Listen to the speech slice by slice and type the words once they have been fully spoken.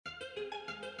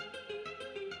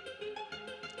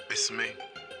It's me.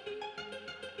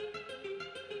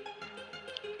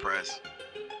 Press.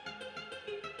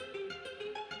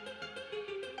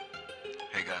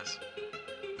 Hey guys.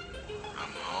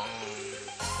 I'm home.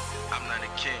 I'm not a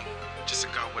king, just a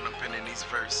god when I'm penning these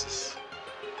verses.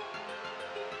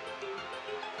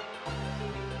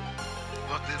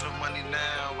 Fuck the money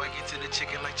now, I get to the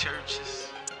chicken like churches.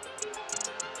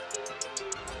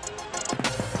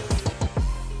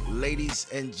 Ladies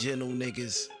and gentle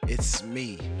niggas, it's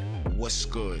me. What's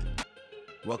good?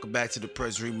 Welcome back to the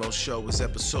Prez Remo Show. It's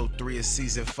episode 3 of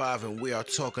season 5, and we are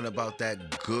talking about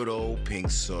that good old pink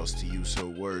sauce, to use her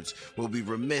words. We'll be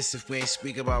remiss if we ain't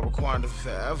speak about Rwanda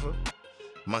forever.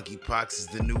 Monkeypox is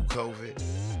the new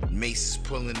COVID. Mace is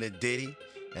pulling the ditty,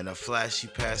 and a flashy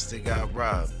pastor got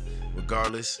robbed.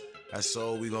 Regardless, that's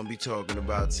all we're gonna be talking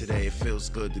about today. It feels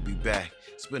good to be back.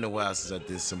 It's been a while since I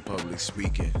did some public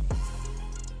speaking.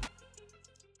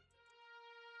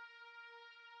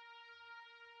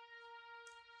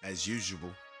 As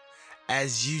usual,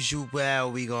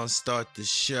 we gonna start the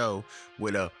show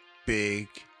with a big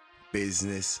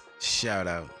business shout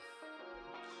out.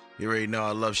 You already know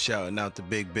I love shouting out the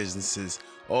big businesses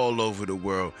all over the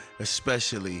world,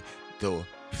 especially the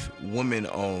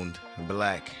women-owned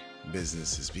black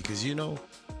businesses, because you know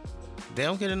they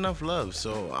don't get enough love.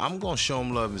 So I'm gonna show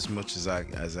them love as much as I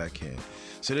can.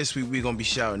 So this week we're gonna be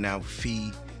shouting out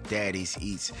Feed Daddy's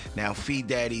Eats. Now, Feed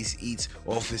Daddy's Eats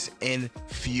offers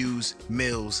infused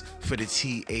meals for the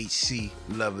THC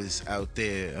lovers out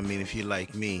there. I mean, if you're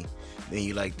like me, then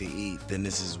you like to eat, then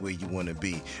this is where you want to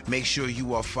be. Make sure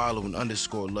you are following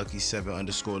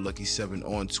 _Lucky7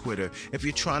 on Twitter if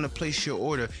you're trying to place your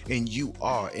order and you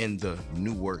are in the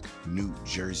Newark, New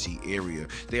Jersey area.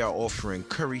 They are offering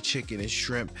curry chicken and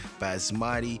shrimp,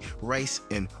 basmati, rice,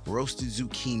 and roasted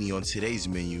zucchini on today's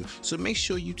menu. So make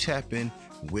sure you tap in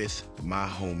with my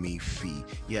homie Fee.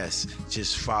 Yes,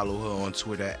 just follow her on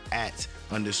Twitter at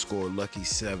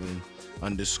 _Lucky7.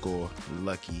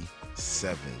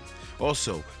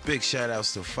 Also, big shout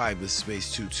outs to Fiber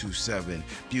Space 227,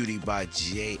 Beauty by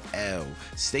JL,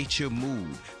 State Your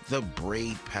Mood, The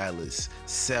Braid Palace,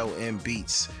 Sell and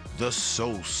Beats, The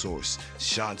Soul Source,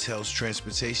 Chantel's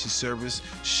Transportation Service,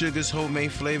 Sugar's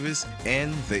Homemade Flavors,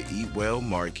 and the Eat Well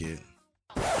Market.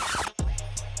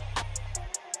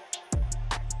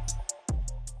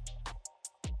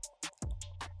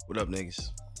 What up,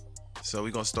 niggas? So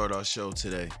we're gonna start our show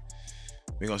today.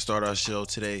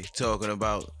 Talking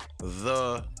about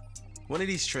one of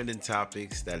these trending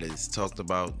topics that is talked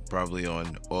about probably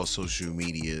on all social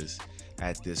medias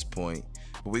at this point.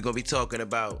 But we're gonna be talking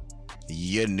about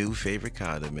your new favorite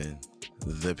condiment,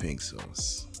 the pink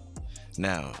sauce.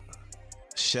 Now,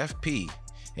 Chef P,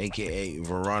 aka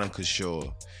Veronica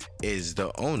Shaw, is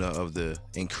the owner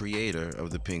and creator of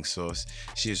the pink sauce.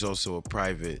 She is also a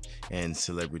private and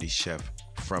celebrity chef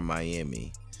from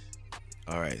Miami.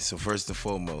 All right, so first and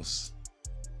foremost,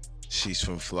 she's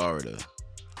from Florida.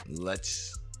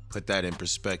 Let's put that in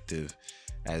perspective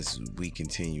as we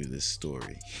continue this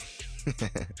story.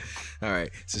 All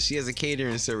right, so she has a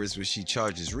catering service where she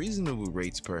charges reasonable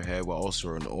rates per head while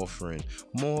also offering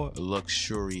more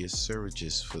luxurious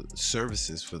services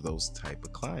for those type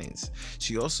of clients.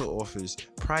 She also offers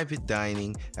private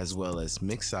dining as well as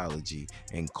mixology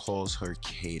and calls her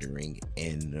catering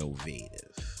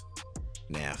innovative.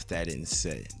 Now, if that didn't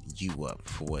set you up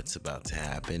for what's about to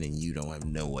happen and you don't have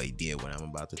no idea what I'm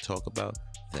about to talk about,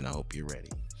 then I hope you're ready.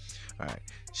 All right,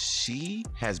 she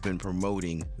has been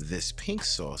promoting this pink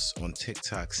sauce on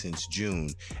TikTok since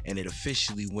June, and it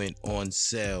officially went on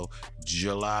sale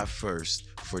July 1st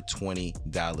for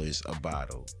 $20 a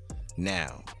bottle.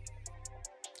 Now,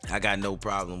 I got no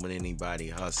problem with anybody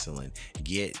hustling.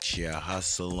 Get your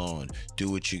hustle on.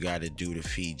 Do what you got to do to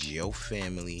feed your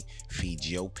family, feed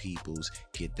your peoples,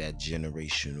 get that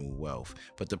generational wealth.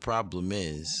 But the problem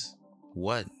is,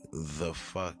 what the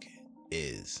fuck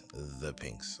is the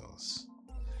pink sauce?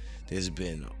 There's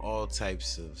been all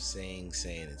types of saying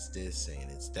it's this,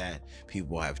 saying it's that.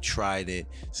 People have tried it.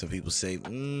 Some people say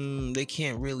they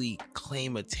can't really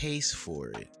claim a taste for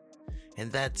it. And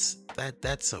that's a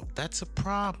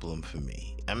problem for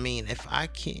me. I mean, if I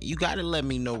can't, you gotta let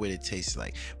me know what it tastes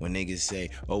like. When niggas say,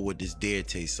 oh, what does deer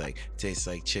taste like? It tastes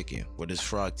like chicken. What does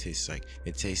frog taste like?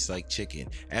 It tastes like chicken.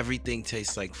 Everything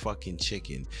tastes like fucking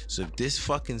chicken. So if this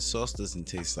fucking sauce doesn't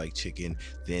taste like chicken,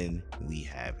 then we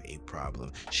have a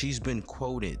problem. She's been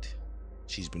quoted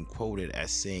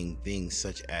as saying things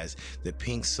such as the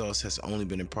pink sauce has only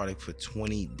been in product for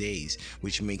 20 days,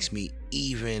 which makes me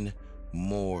even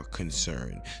more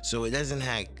concerned. So it doesn't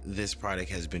have this product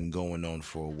has been going on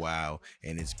for a while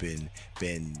and it's been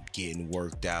getting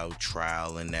worked out,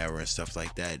 trial and error and stuff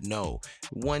like that. No,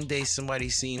 one day somebody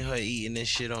seen her eating this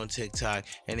shit on TikTok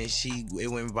and then it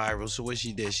went viral. So what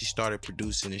she did, she started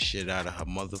producing this shit out of her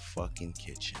motherfucking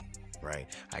kitchen. Right?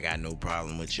 I got no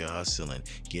problem with your hustling.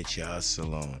 Get your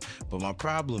hustle on. But my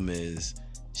problem is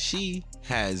she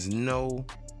has no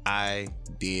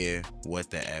idea what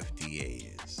the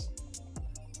FDA is.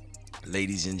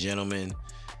 Ladies and gentlemen,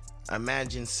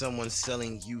 imagine someone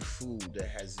selling you food that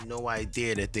has no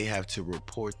idea that they have to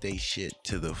report their shit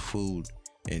to the Food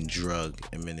and Drug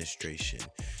Administration.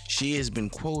 She has been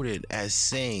quoted as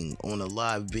saying on a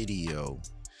live video,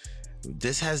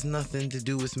 "This has nothing to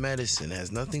do with medicine,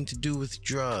 has nothing to do with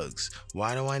drugs.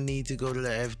 Why do I need to go to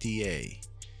the FDA?"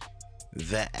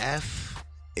 The F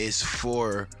is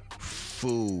for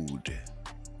food.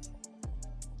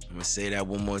 I'm gonna say that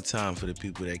one more time for the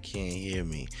people that can't hear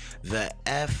me. The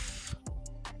F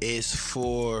is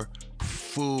for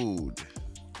food.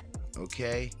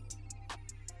 Okay?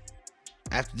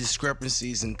 After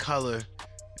discrepancies in color,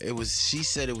 she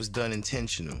said it was done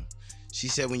intentional. She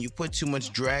said when you put too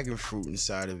much dragon fruit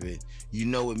inside of it, you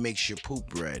know it makes your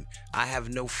poop red. I have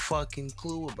no fucking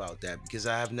clue about that because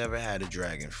I have never had a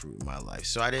dragon fruit in my life.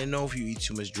 So I didn't know if you eat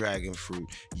too much dragon fruit,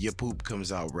 your poop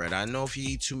comes out red. I know if you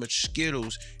eat too much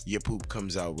Skittles, your poop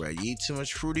comes out red. You eat too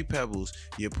much Fruity Pebbles,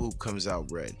 your poop comes out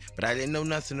red. But I didn't know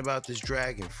nothing about this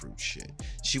dragon fruit shit.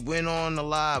 She went on the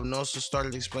live and also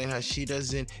started explaining how she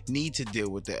doesn't need to deal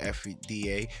with the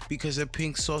FDA because her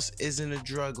pink sauce isn't a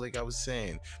drug like I was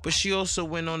saying. But she also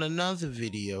went on another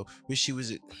video where she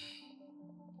was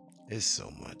it's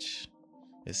so much.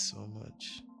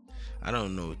 I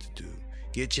don't know what to do.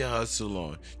 Get your hustle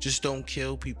on. Just don't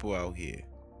kill people out here.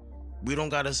 We don't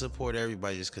gotta support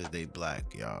everybody just because they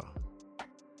black, y'all.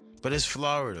 But it's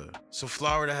Florida. So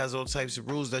Florida has all types of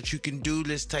rules that you can do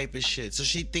this type of shit. So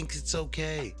she thinks it's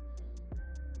okay.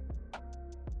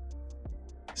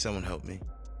 Someone help me.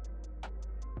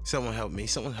 Someone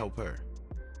help her.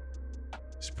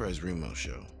 It's Prez Remo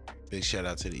show. Big shout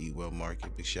out to the Eat Well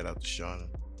Market. Big shout out to Shauna.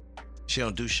 She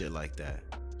don't do shit like that.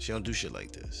 She don't do shit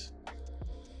like this.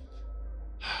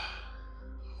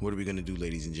 What are we gonna do,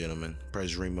 ladies and gentlemen?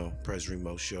 Prez Remo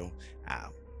show.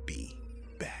 I'll be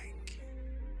back.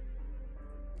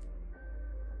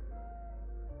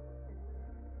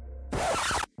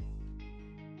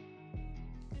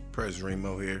 Prez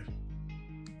Remo here.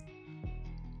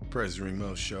 Prez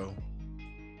Remo show.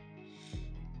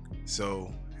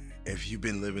 So, if you've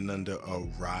been living under a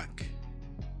rock,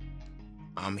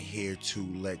 I'm here to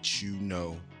let you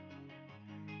know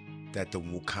that the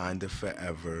Wakanda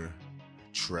Forever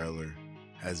trailer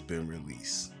has been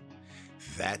released.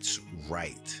 That's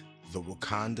right. The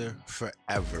Wakanda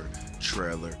Forever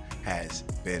trailer has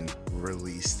been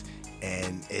released,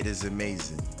 and it is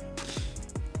amazing.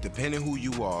 Depending who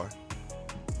you are,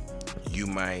 you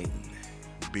might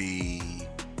be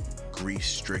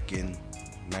grief-stricken,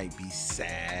 might be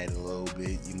sad a little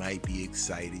bit, you might be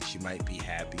excited, you might be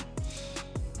happy.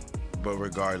 But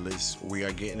regardless, we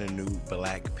are getting a new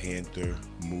Black Panther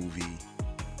movie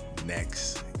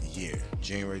next year.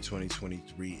 January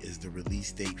 2023 is the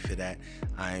release date for that.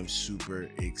 I am super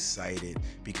excited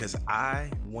because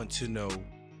I want to know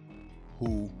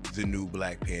who the new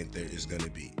Black Panther is going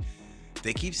to be.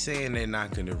 They keep saying they're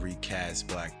not going to recast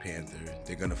Black Panther.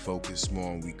 They're going to focus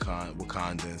more on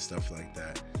Wakanda and stuff like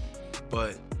that.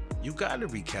 But you got to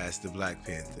recast the Black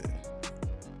Panther.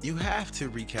 You have to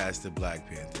recast the Black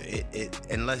Panther.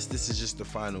 Unless this is just the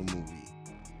final movie.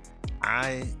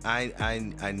 I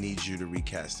need you to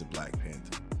recast the Black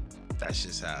Panther. That's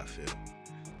just how I feel.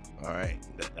 All right.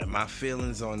 My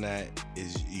feelings on that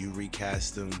is you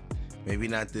recast them. Maybe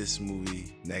not this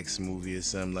movie, next movie or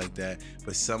something like that.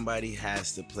 But somebody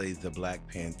has to play the Black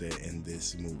Panther in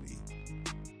this movie.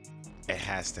 It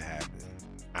has to happen.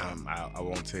 I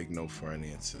won't take no for an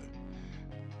answer.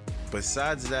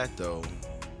 Besides that, though,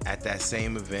 at that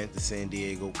same event, the San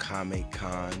Diego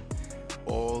Comic-Con,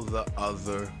 all the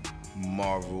other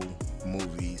Marvel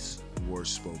movies were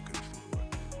spoken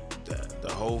for.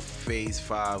 The whole Phase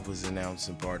 5 was announced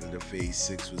and part of the Phase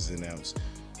 6 was announced.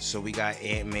 So we got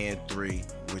Ant-Man 3,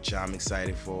 which I'm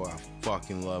excited for. I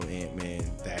fucking love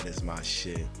Ant-Man. That is my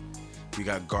shit. We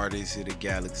got Guardians of the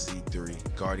Galaxy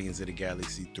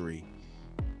 3.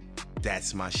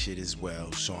 That's my shit as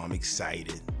well. So I'm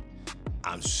excited.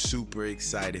 I'm super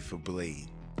excited for Blade.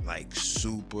 Like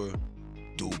super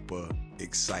duper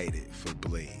excited for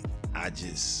Blade. I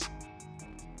just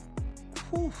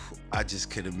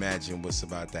could imagine what's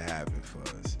about to happen for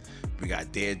us. We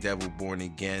got Daredevil Born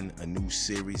Again, a new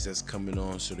series that's coming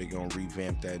on, so they're gonna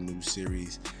revamp that new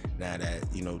series now that,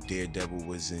 you know, Daredevil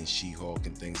was in She-Hulk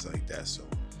and things like that. So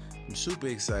I'm super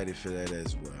excited for that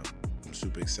as well. I'm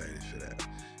super excited for that.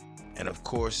 And of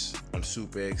course, I'm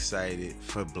super excited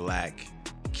for Black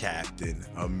Captain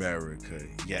America.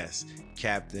 Yes,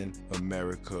 Captain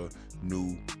America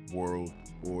New World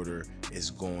Order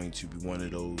is going to be one of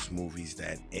those movies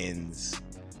that ends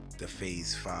the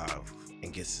Phase 5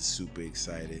 and gets us super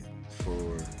excited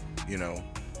for, you know,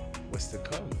 what's to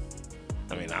come.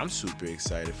 I mean, I'm super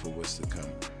excited for what's to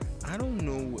come. I don't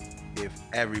know if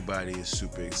everybody is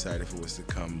super excited for what's to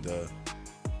come.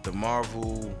 The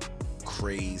Marvel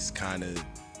craze kind of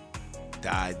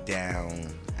died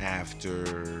down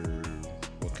after,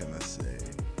 what can I say?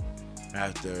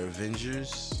 After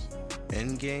Avengers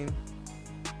Endgame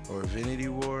or Infinity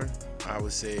War, I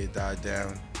would say it died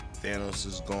down. Thanos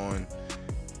is gone.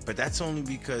 But that's only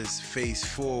because Phase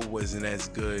 4 wasn't as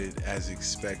good as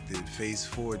expected. Phase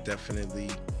 4 definitely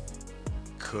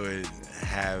could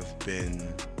have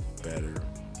been better.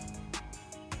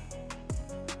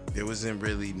 There wasn't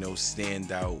really no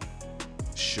standout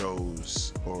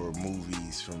shows or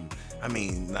movies from,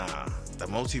 the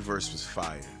multiverse was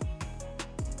fire.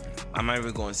 I'm not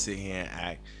even going to sit here and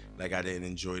act like I didn't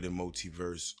enjoy the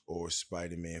multiverse or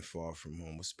Spider-Man Far From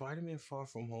Home. Was Spider-Man Far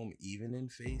From Home even in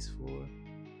Phase 4?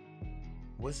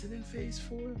 Was it in Phase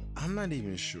 4? I'm not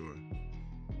even sure.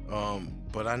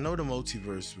 But I know the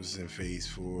multiverse was in Phase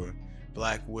 4.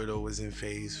 Black Widow was in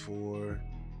Phase 4.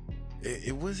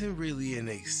 It wasn't really an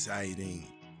exciting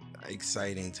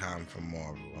time for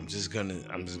Marvel. I'm just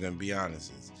gonna be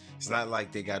honest. It's not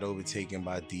like they got overtaken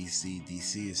by DC.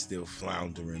 DC is still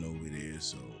floundering over there,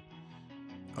 so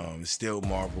it's still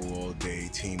Marvel all day,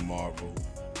 Team Marvel.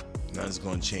 Nothing's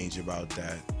gonna change about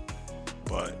that.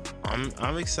 But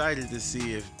I'm excited to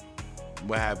see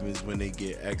what happens when they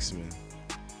get X-Men,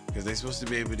 because they're supposed to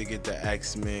be able to get the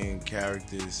X-Men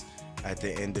characters at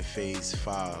the end of Phase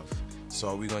 5. So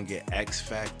are we gonna get X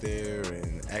Factor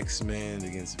and X-Men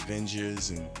against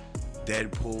Avengers and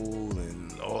Deadpool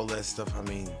and all that stuff? I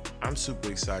mean, I'm super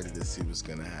excited to see what's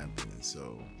gonna happen.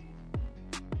 So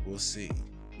we'll see.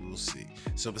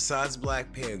 So besides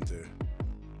Black Panther,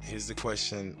 here's the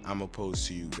question I'm gonna pose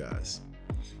to you guys.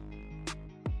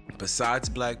 Besides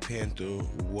Black Panther,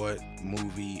 what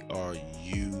movie are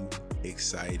you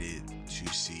excited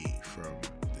to see from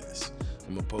this?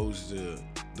 I'm gonna pose the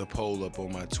poll up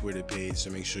on my Twitter page, so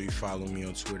make sure you follow me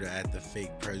on Twitter at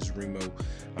 @theFakePresRemo.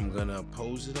 I'm gonna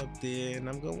pose it up there, and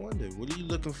I'm gonna wonder, what are you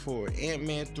looking for?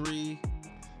 Ant-Man 3,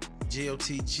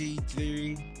 GOTG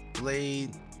 3,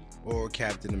 Blade, or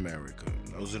Captain America?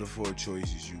 Those are the 4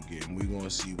 choices you get, and we're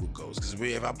gonna see what goes. Because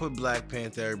if I put Black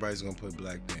Panther, everybody's gonna put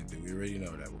Black Panther. We already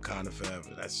know that. Wakanda forever.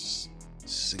 That's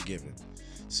just a given.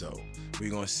 So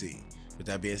we're gonna see. With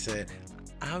that being said,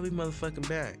 I'll be motherfucking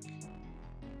back.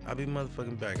 I'm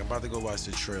about to go watch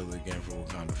the trailer again for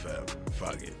Wakanda Forever.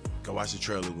 Fuck it. Go watch the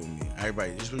trailer with me.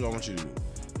 Everybody, this is what I want you to do.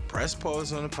 Press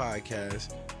pause on the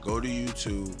podcast. Go to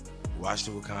YouTube. Watch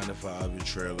the Wakanda Forever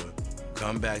trailer.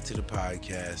 Come back to the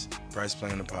podcast. Press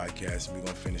play on the podcast. And we're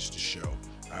going to finish the show.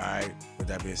 All right? With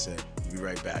that being said, we'll be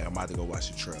right back. I'm about to go watch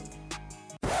the trailer.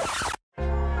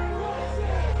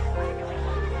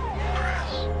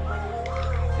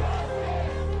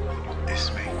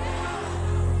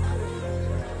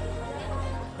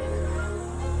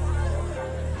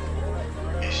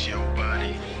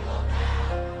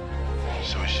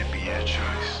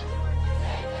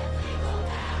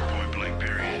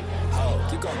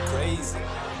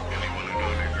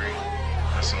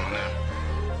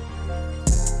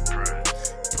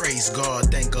 Praise God,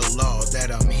 thank Allah that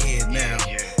I'm here now.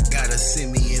 Got a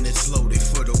semi and it's loaded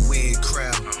for the weird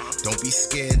crowd. Don't be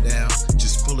scared now,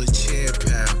 just pull a chair,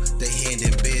 pal. They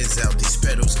handing beers out, these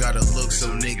pedals gotta look so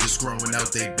niggas growing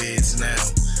out their beds now.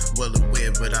 Well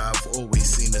aware, but I've always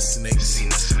seen the snakes.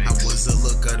 I was a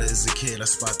lookout as a kid, I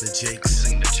spot the jakes.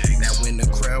 Now in the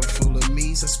crowd full of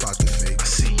me's, I spot the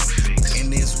fakes.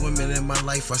 And there's women in my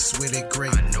life, I swear they're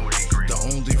great. The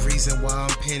only reason why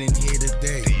I'm penning here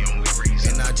today.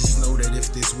 And I just know that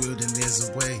if there's will, then there's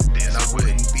a way. And I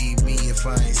wouldn't be me if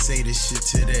I ain't say this shit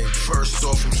today. First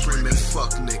off, I'm screaming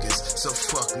fuck niggas. So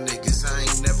fuck niggas, I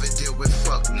ain't never deal with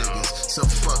fuck niggas. So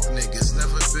fuck niggas,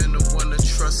 never been the one to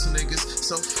trust niggas.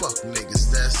 So fuck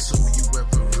niggas, that's who you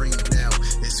ever read now.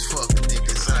 It's fuck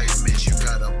niggas, I admit you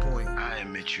got a point.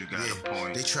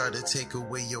 They try to take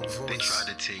away your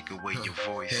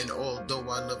voice. And although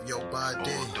I love your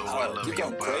body,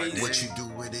 what you do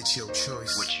with it's your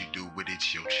choice.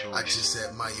 I just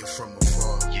admire from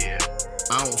afar.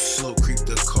 I don't slow creep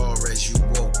the car as you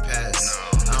walk past.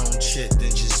 I don't chit,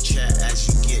 then just chat as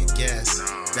you get gas.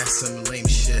 That's some lame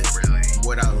shit.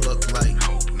 What I look like,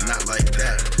 not like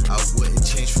that. I wouldn't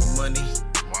change for money,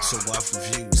 so why for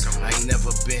views? I ain't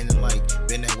never been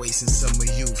that way since summer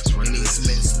youth. And these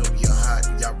men know you're hot,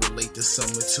 y'all relate to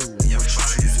summer too. And what you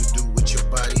choose to do with your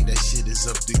body, that shit is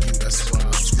up to you. That's why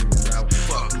I'm screaming out,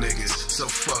 fuck niggas. So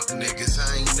fuck niggas,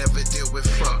 I ain't never deal with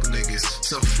fuck niggas.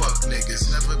 So fuck niggas,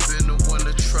 never been the one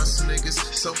to trust niggas.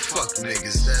 So fuck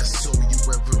niggas, that's all you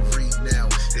ever read now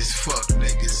is fuck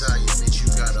niggas. I admit you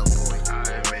got a point.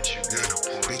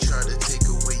 They try to take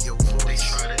away your voice.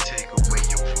 And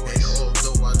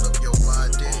although I love your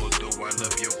body, what you do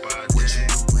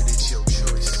with it's your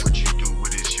choice.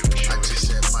 I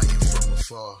just admire from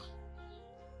afar.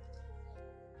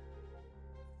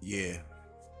 Yeah.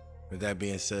 With that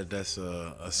being said, that's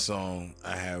a song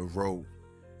I had wrote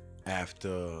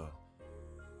after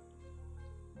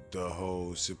the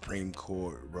whole Supreme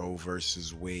Court Roe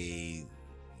versus Wade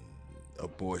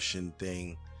abortion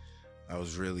thing. I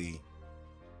was really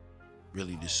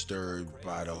disturbed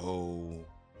by the whole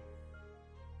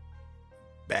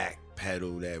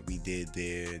backpedal that we did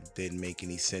there. It didn't make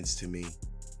any sense to me.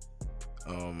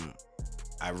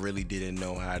 I really didn't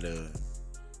know how to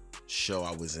show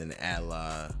I was an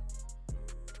ally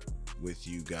with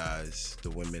you guys, the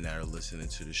women that are listening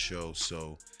to the show.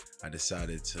 So I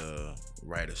decided to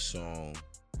write a song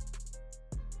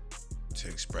to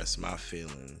express my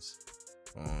feelings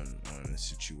on the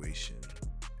situation.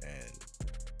 And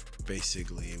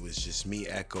basically it was just me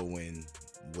echoing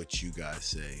what you guys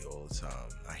say all the time.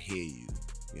 I hear you.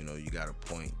 You know, you got a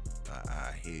point.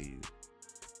 I hear you.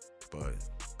 But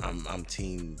I'm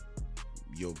team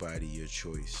your body, your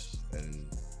choice. And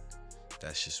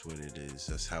that's just what it is.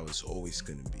 That's how it's always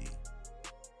gonna be.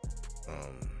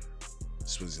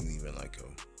 This wasn't even like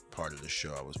a part of the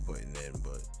show I was putting in,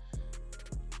 but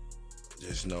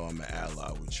just know I'm an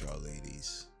ally with y'all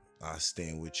ladies. I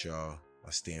stand with y'all.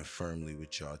 I stand firmly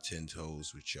with y'all, 10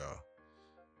 toes with y'all.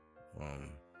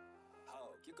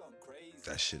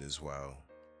 That shit is wild.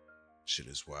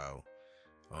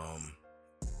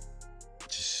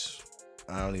 Just,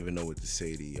 I don't even know what to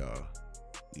say to y'all.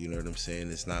 You know what I'm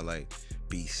saying? It's not like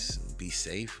be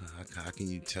safe. How can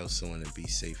you tell someone to be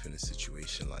safe in a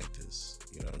situation like this?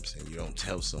 You know what I'm saying? You don't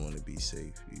tell someone to be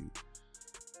safe. You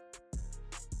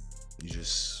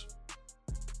just,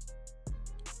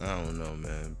 I don't know,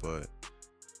 man. But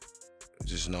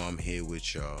just know I'm here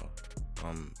with y'all.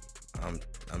 I'm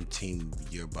team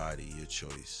your body, your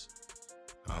choice.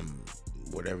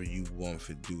 Whatever you want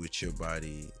to do with your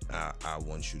body, I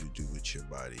want you to do with your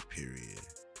body, period.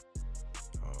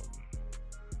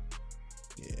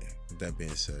 Yeah, with that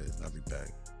being said, I'll be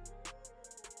back.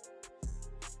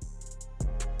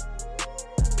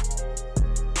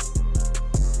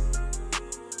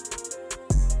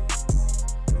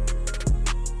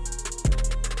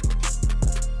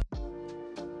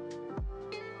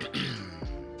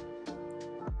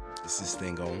 Is this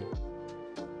thing going?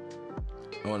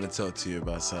 I want to talk to you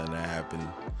about something that happened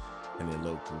in the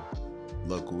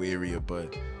local area,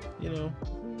 but you know,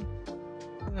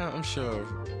 I'm sure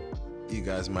you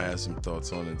guys might have some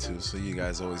thoughts on it too. So you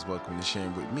guys always welcome to share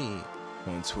with me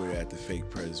on Twitter at the Fake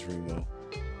Prez Remo.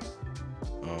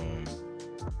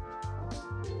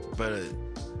 But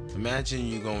imagine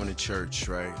you going to church,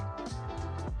 right?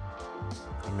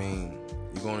 I mean,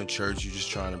 you're going to church, you're just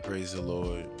trying to praise the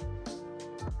Lord.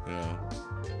 You know,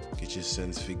 get your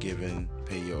sins forgiven,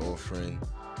 pay your offering,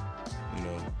 you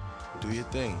know, do your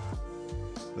thing.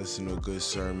 Listen to a good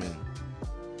sermon.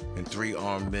 And 3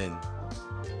 armed men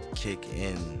kick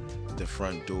in the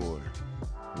front door,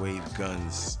 wave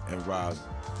guns, and rob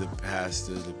the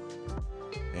pastor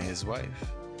and his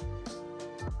wife.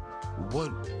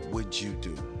 What would you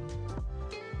do?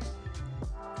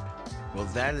 Well,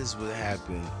 that is what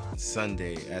happened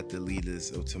Sunday at the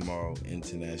Leaders of Tomorrow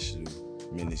International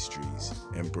Ministries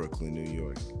in Brooklyn, New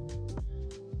York.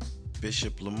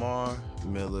 Bishop Lamar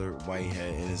Miller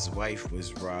Whitehead and his wife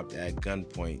was robbed at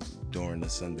gunpoint during the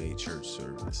Sunday church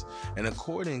service. And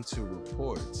according to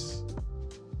reports,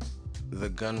 the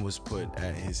gun was put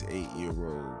at his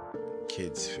 8-year-old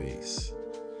kid's face.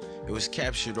 It was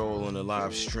captured all on a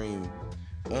live stream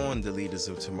on the Leaders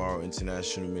of Tomorrow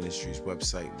International Ministries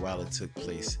website while it took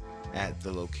place at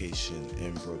the location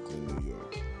in Brooklyn, New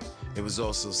York. It was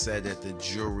also said that the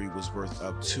jewelry was worth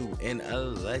up to an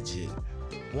alleged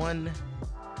 $1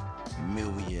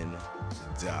 million.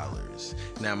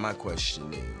 Now my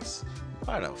question is,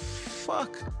 why the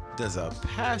fuck does a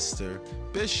pastor,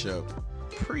 bishop,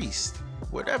 priest,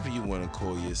 whatever you want to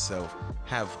call yourself,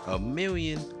 have $1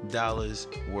 million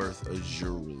worth of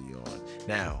jewelry on.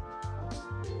 Now,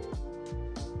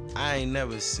 I ain't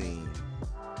never seen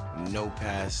no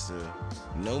pastor,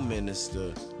 no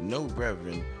minister, no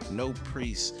reverend, no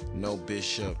priest, no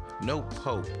bishop, no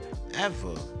pope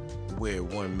ever wear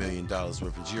 $1 million worth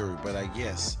of jewelry. But I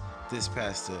guess this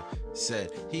pastor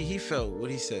said, he felt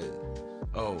what he said.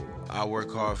 Oh, I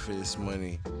work hard for this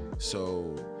money,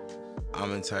 so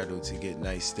I'm entitled to get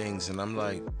nice things. And I'm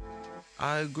like,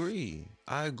 I agree.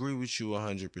 I agree with you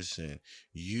 100%.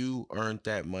 You earned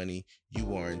that money.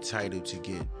 You are entitled to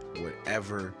get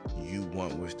whatever you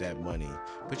want with that money.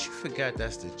 But you forgot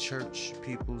that's the church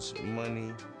people's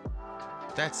money.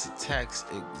 That's tax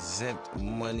exempt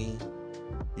money.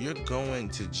 You're going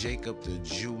to Jacob the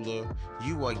jeweler.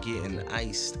 You are getting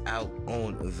iced out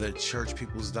on the church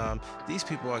people's dime. These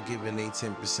people are giving their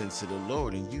 10% to the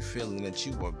Lord, and you feeling that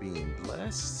you are being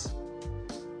blessed?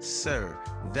 Sir,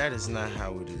 that is not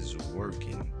how it is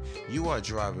working. You are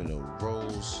driving a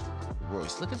Rolls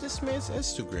Royce. Look at this man's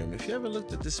Instagram. If you ever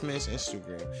looked at this man's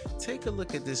Instagram, take a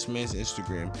look at this man's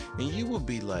Instagram, and you will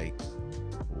be like,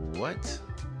 what?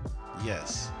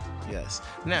 Yes.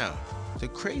 Now, the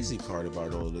crazy part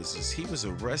about all this is he was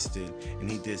arrested and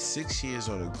he did 6 years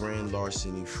on a grand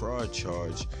larceny fraud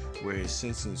charge where his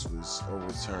sentence was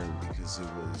overturned because it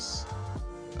was,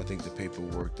 I think the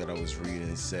paperwork that I was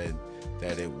reading said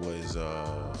that it was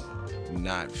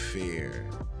not fair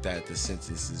that the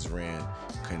sentences ran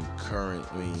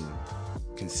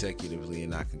consecutively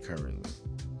and not concurrently.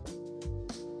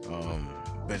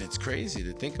 But it's crazy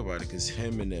to think about it because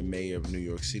him and the mayor of New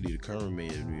York City, the current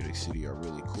mayor of New York City, are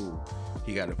really cool.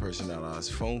 He got a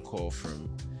personalized phone call from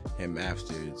him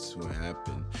after it's what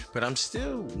happened. But I'm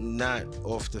still not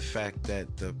off the fact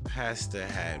that the pastor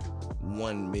had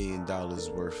 $1 million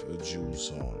worth of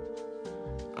jewels on.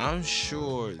 I'm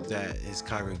sure that his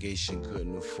congregation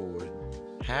couldn't afford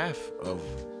half of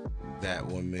that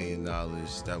 $1 million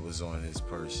that was on his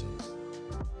person.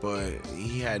 But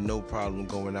he had no problem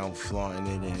going out flaunting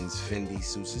it in his Fendi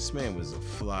suits. This man was a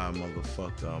fly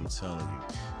motherfucker, I'm telling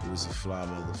you. He was a fly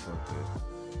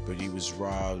motherfucker. But he was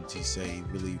robbed. He said he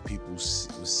believed people was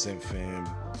sent for him.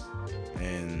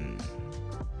 And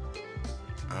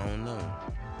I don't know.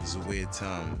 It's a weird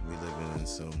time we living in,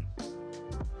 so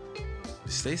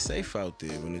stay safe out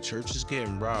there. When the church is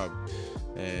getting robbed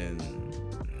and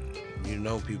you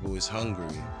know people is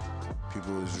hungry.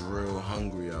 People is real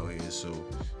hungry out here, so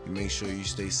you make sure you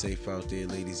stay safe out there,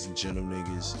 ladies and gentlemen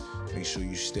niggas. Make sure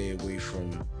you stay away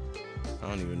from, I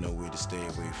don't even know where to stay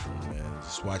away from, man.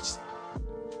 Just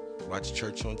watch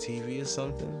church on TV or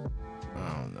something.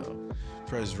 I don't know.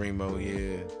 Press Remo,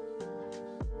 yeah.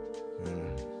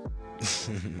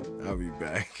 I'll be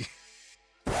back.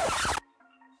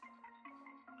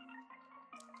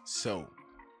 So,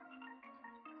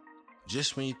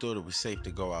 just when you thought it was safe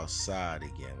to go outside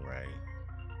again, right?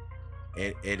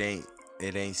 It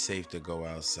ain't safe to go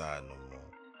outside no more.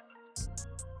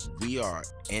 We are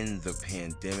in the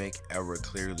pandemic era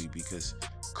clearly because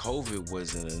COVID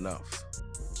wasn't enough.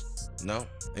 No,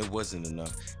 it wasn't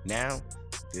enough. Now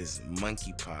there's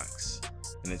monkeypox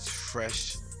and it's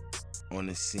fresh on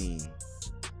the scene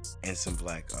and some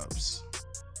black ops.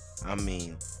 I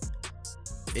mean,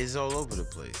 it's all over the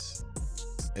place.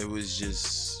 It was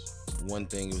just one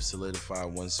thing, it was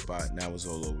solidified one spot, now it's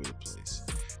all over the place.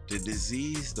 The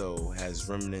disease though has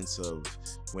remnants of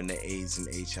when the AIDS and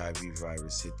HIV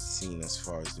virus hit the scene as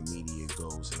far as the media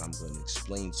goes, and I'm going to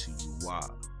explain to you why.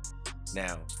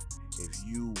 Now, if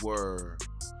you were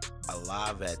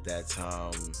alive at that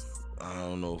time, I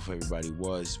don't know if everybody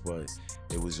was, but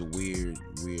it was a weird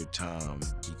time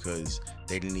because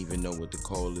they didn't even know what to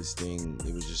call this thing.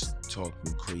 They was just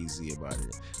talking crazy about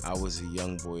it. I was a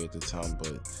young boy at the time,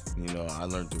 but you know, I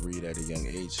learned to read at a young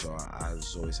age, so I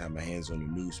just always had my hands on the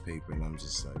newspaper, and I'm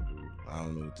just like, I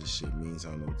don't know what this shit means. I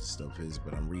don't know what this stuff is,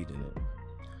 but I'm reading it.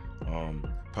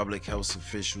 Public health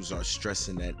officials are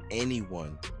stressing that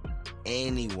anyone,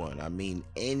 I mean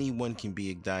anyone can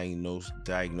be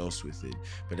diagnosed with it,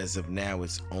 but as of now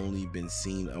it's only been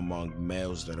seen among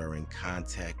males that are in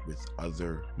contact with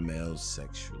other males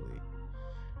sexually.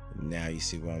 Now you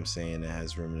see what I'm saying? It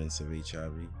has remnants of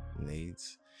HIV and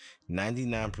AIDS.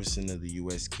 99% of the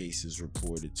US cases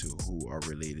reported to who are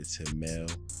related to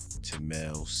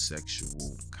male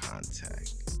sexual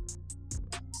contact.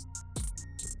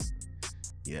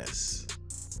 Yes,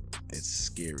 it's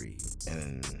scary,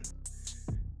 and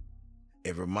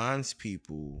it reminds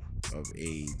people of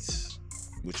AIDS,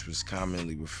 which was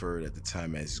commonly referred at the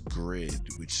time as GRID,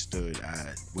 which stood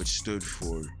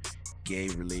for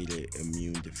gay-related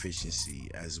immune deficiency,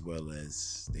 as well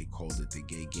as they called it the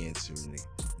gay cancer and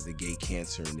the gay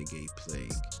cancer and the gay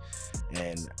plague.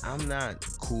 And I'm not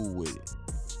cool with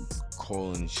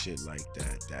calling shit like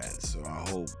that. So I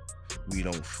hope we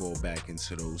don't fall back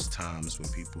into those times when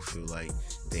people feel like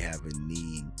they have a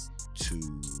need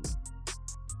to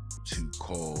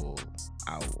call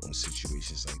out on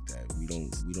situations like that. We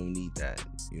don't need that.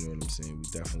 You know what I'm saying? We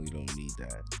definitely don't need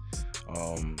that.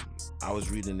 I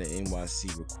was reading the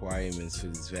NYC requirements for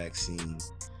this vaccine,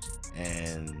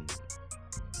 and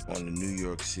on the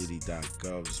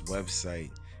NewYorkCity.gov's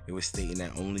website, it was stating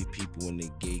that only people in the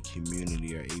gay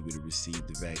community are able to receive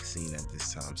the vaccine at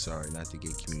this time. Sorry, not the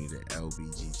gay community, the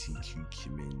LGBTQ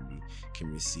community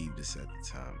can receive this at the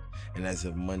time. And as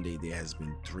of Monday, there has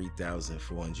been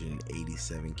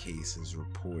 3,487 cases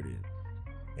reported,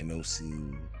 and those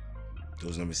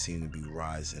numbers seem to be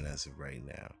rising as of right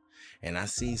now. And I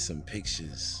seen some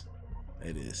pictures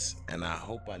of this, and I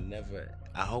hope I never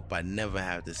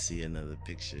have to see another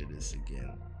picture of this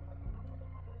again.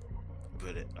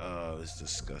 But it's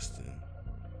disgusting.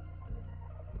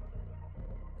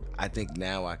 I think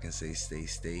now I can say stay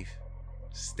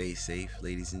safe,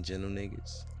 ladies and gentle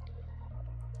niggas,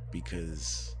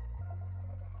 because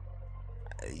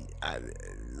I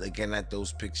looking at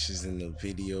those pictures and the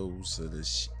videos of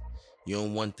this, you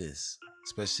don't want this,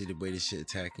 especially the way the shit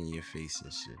attacking your face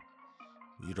and shit.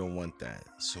 You don't want that.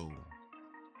 So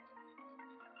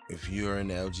if you're in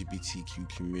the LGBTQ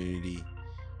community,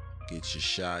 get your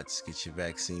shots, get your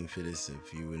vaccine for this.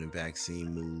 If you're in a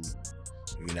vaccine mood,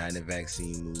 if you're not in a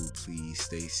vaccine mood, please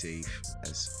stay safe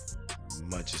as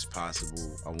much as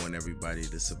possible. I want everybody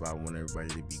to survive. I want everybody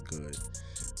to be good.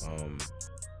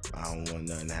 I don't want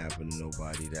nothing to happen to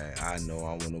nobody that I know.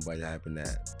 I don't want nobody to happen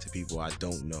to people I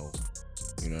don't know.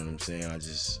 You know what I'm saying?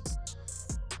 It's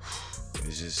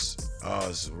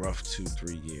a rough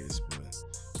 2-3 years, but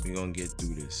we're gonna get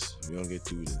through this.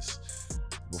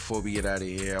 Before we get out of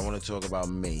here, I want to talk about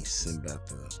Mace and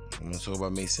Betha.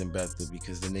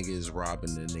 Because the nigga is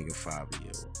robbing the nigga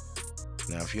 5EO.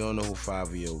 Now, if you don't know who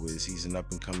 5EO is, he's an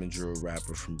up-and-coming drill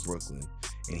rapper from Brooklyn,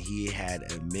 and he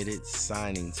had admitted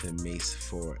signing to Mace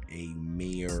for a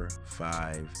mere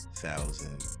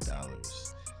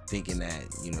 $5,000, thinking that,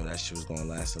 that shit was gonna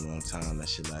last a long time. That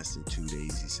shit lasted 2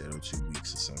 days, he said, or 2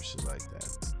 weeks or some shit like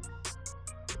that.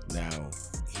 Now,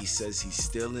 he says he's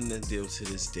still in the deal to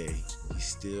this day. He's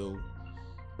still,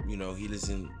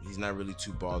 he's not really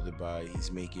too bothered by it.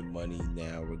 He's making money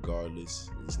now regardless.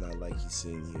 It's not like he's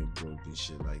sitting here broke and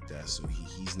shit like that. So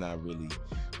he's not really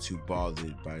too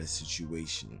bothered by the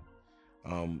situation.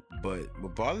 But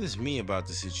what bothers me about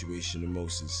the situation the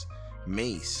most is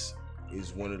Mace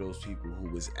is one of those people who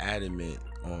was adamant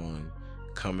on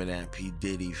coming at P.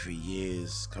 Diddy for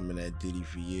years,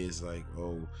 like,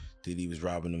 oh, Diddy was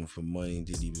robbing him for money,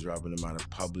 Diddy was robbing him out of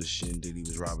publishing, Diddy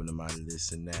was robbing him out of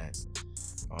this and that.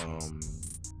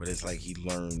 But it's like he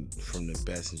learned from the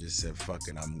best and just said, fuck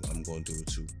it, I'm gonna do it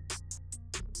too.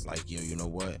 Like, yo, you know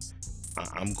what?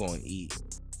 I'm gonna eat,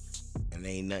 and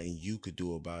there ain't nothing you could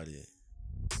do about it.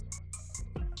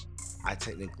 I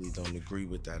technically don't agree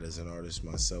with that as an artist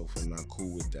myself. I'm not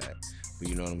cool with that. But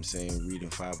you know what I'm saying? Reading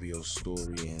 5EO's story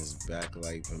and his back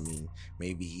life,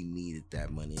 maybe he needed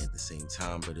that money at the same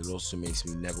time, but it also makes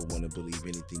me never want to believe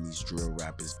anything these drill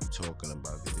rappers be talking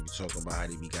about. They be talking about how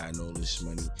they be getting all this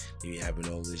money, they be having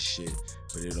all this shit,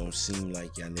 but it don't seem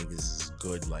like y'all niggas is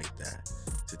good like that.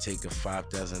 To take a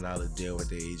 $5,000 deal at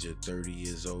the age of 30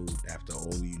 years old after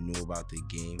all you knew about the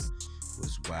game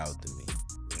was wild to me.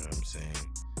 You know what I'm saying?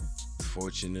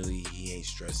 Fortunately, he ain't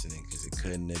stressing it because it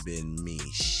couldn't have been me.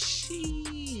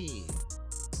 Shit.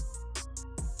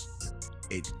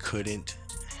 It couldn't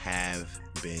have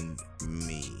been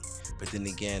me. But then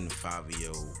again,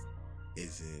 5EO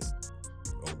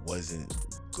wasn't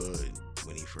good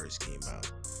when he first came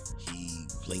out. He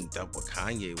linked up with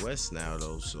Kanye West now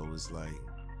though, so it's like,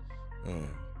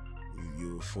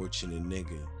 you a fortunate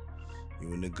nigga.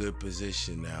 You in a good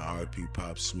position now, RP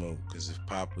Pop Smoke. Because if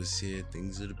Pop was here,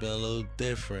 things would have been a little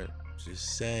different.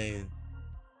 Just saying.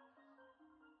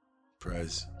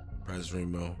 Prez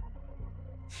Remo.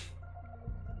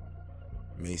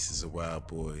 Mace is a wild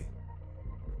boy.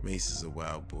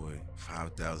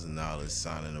 $5,000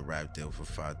 signing a rap deal for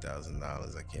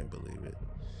 $5,000. I can't believe it.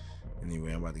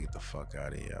 Anyway, I'm about to get the fuck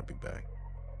out of here. I'll be back.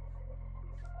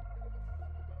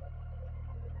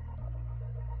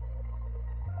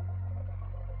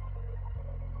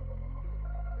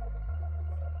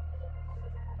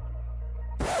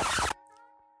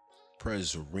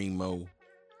 Prez Remo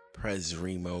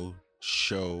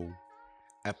Show,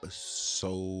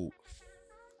 episode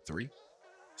 3,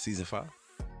 season 5.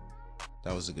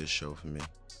 That was a good show for me.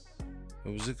 It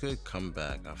was a good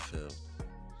comeback, I feel.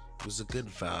 It was a good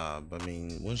vibe. I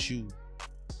mean, once you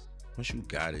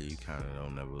got it, you kind of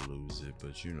don't never lose it.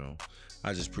 But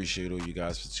I just appreciate all you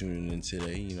guys for tuning in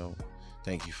today.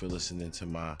 Thank you for listening to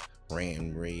my rant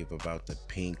and rave about the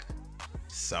pink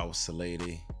salsa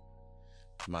lady.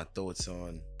 My thoughts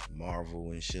on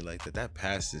Marvel and shit like that. That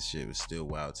pastor shit was still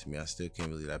wild to me. I still can't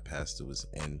believe that pastor was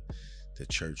in the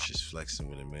church just flexing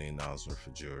with $1 million worth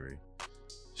of jewelry.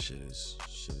 Shit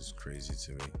is crazy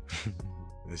to me.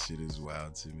 That shit is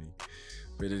wild to me.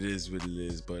 But it is what it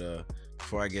is. But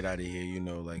before I get out of here,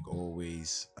 like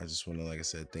always, I just want to, like I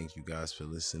said, thank you guys for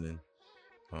listening.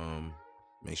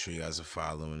 Make sure you guys are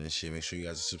following and shit. Make sure you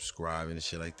guys are subscribing and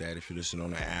shit like that. If you're listening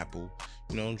on the Apple,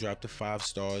 drop the 5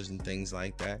 stars and things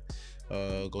like that.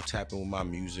 Go tap in with my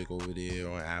music over there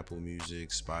on Apple Music,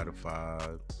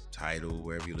 Spotify, Tidal,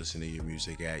 wherever you listen to your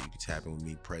music at. You can tap in with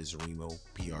me, Prez Remo,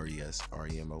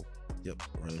 Presremo. Yep,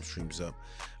 run them streams up.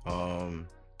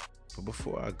 But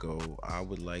before I go, I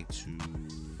would like to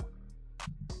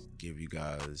give you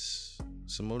guys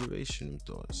some motivational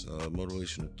thoughts.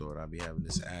 Motivational thought. I'll be having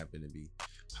this app and it'll be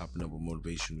popping up with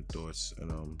motivational thoughts.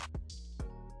 And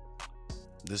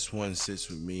this one sits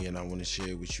with me and I want to share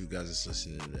it with you guys that's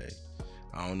listening today.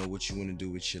 I don't know what you want to do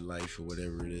with your life or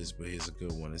whatever it is, but here's a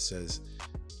good one. It says,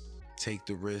 take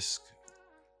the risk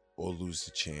or lose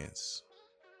the chance.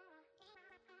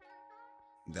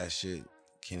 That shit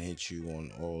can hit you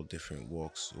on all different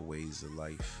walks or ways of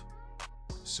life.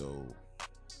 So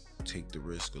take the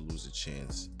risk or lose the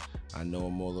chance. I know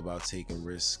I'm all about taking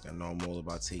risks. I know I'm all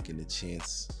about taking the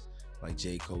chance. Like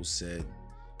J. Cole said,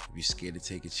 if you're scared to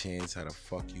take a chance, how the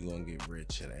fuck you gonna get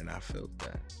rich? And I felt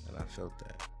that.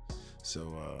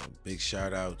 So big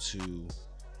shout out to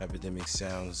Epidemic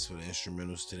Sounds for the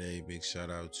instrumentals today. Big shout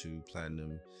out to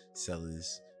Platinum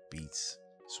Sellers Beats.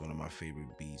 It's one of my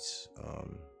favorite beats.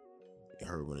 I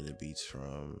heard one of the beats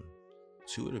from,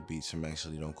 2 of the beats from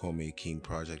actually Don't Call Me a King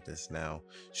project that's now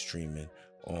streaming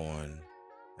on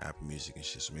Apple Music and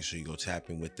shit. So make sure you go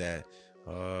tap in with that.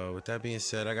 With that being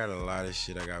said, I got a lot of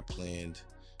shit I got planned.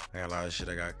 I got a lot of shit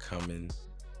I got coming.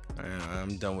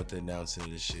 I'm done with the announcing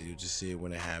of this shit. You'll just see it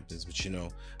when it happens. But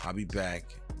I'll be back.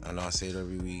 I know I say it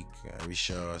every week, every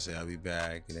show. I say I'll be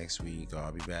back next week, or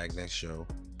I'll be back next show.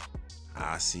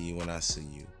 I'll see you when I see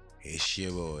you. It's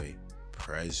your boy,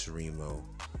 Prez Remo.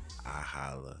 I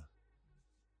holla.